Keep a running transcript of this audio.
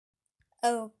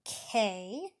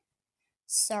Okay,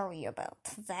 sorry about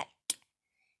that.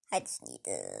 I just need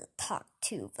to talk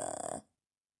to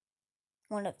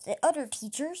one of the other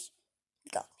teachers.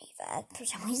 Got me that for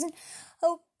some reason.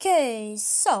 Okay,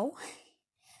 so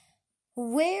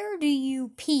where do you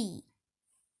pee?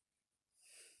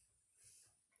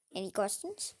 Any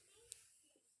questions?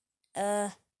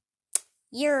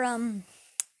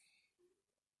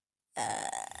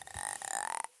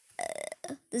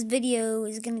 This video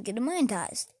is gonna get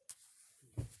demonetized.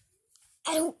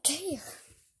 I don't care.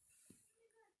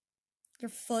 Your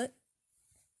foot.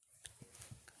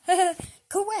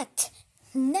 Correct.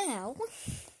 Now,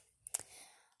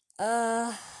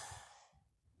 oh,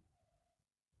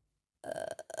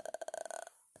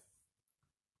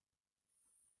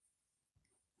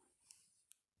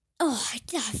 I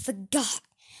forgot.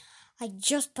 I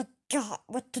just forgot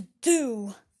what to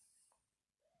do.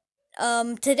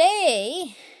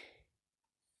 Today.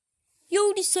 You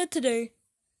already said today.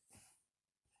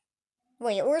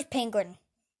 Wait, where's Penguin?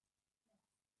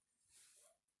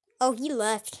 Oh, he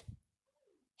left.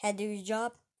 Had to do his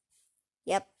job?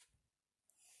 Yep.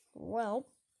 Well.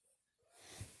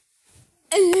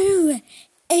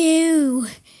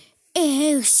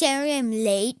 Oh, sorry I'm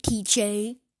late,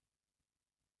 teacher.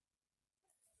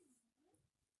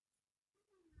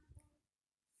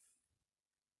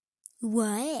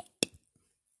 What?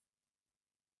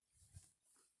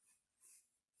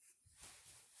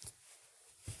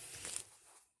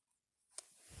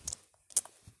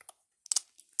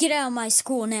 Get out of my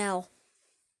school now.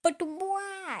 But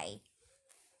why?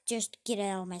 Just get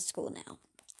out of my school now.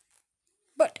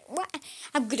 But why?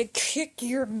 I'm gonna kick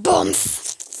your bum.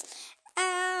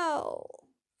 Ow.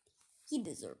 He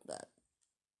deserved that.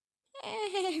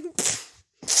 You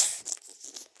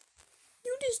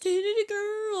just hated a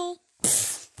girl.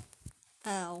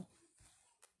 Ow.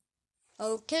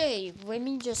 Okay, let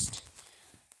me just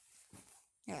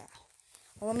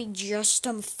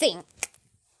think.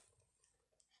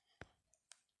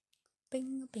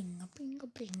 Bingo, bingo, bingo,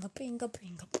 bingo, bingo,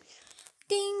 bingo.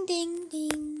 Ding, ding,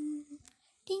 ding.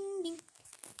 Ding, ding.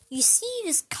 You see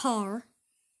this car?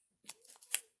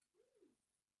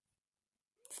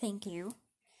 Thank you.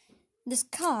 This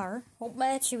car. Well,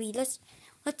 actually, let's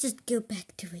just go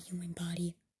back to a human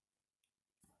body.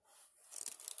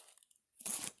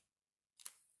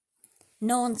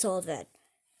 No one saw that.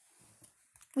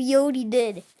 We already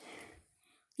did.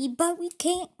 But we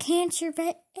can't cancel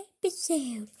that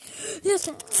episode. Just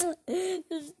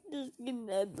getting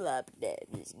that lap dance.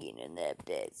 Just getting a nap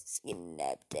dance. Just getting a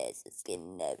nap dance. Just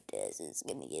getting a nap dance. Just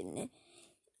gonna get in it.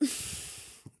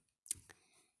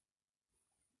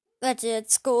 That's it.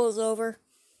 School is over.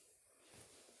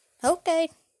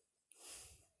 Okay.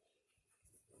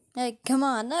 Hey, come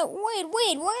on. No,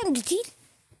 wait. What did he?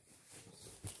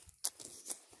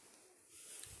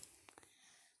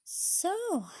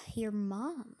 So, your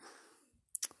mom.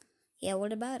 Yeah,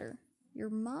 what about her?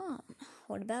 Your mom.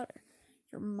 What about her?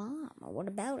 Your mom. What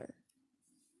about her?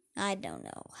 I don't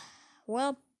know.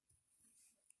 Well,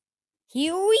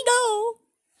 here we go.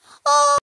 Oh!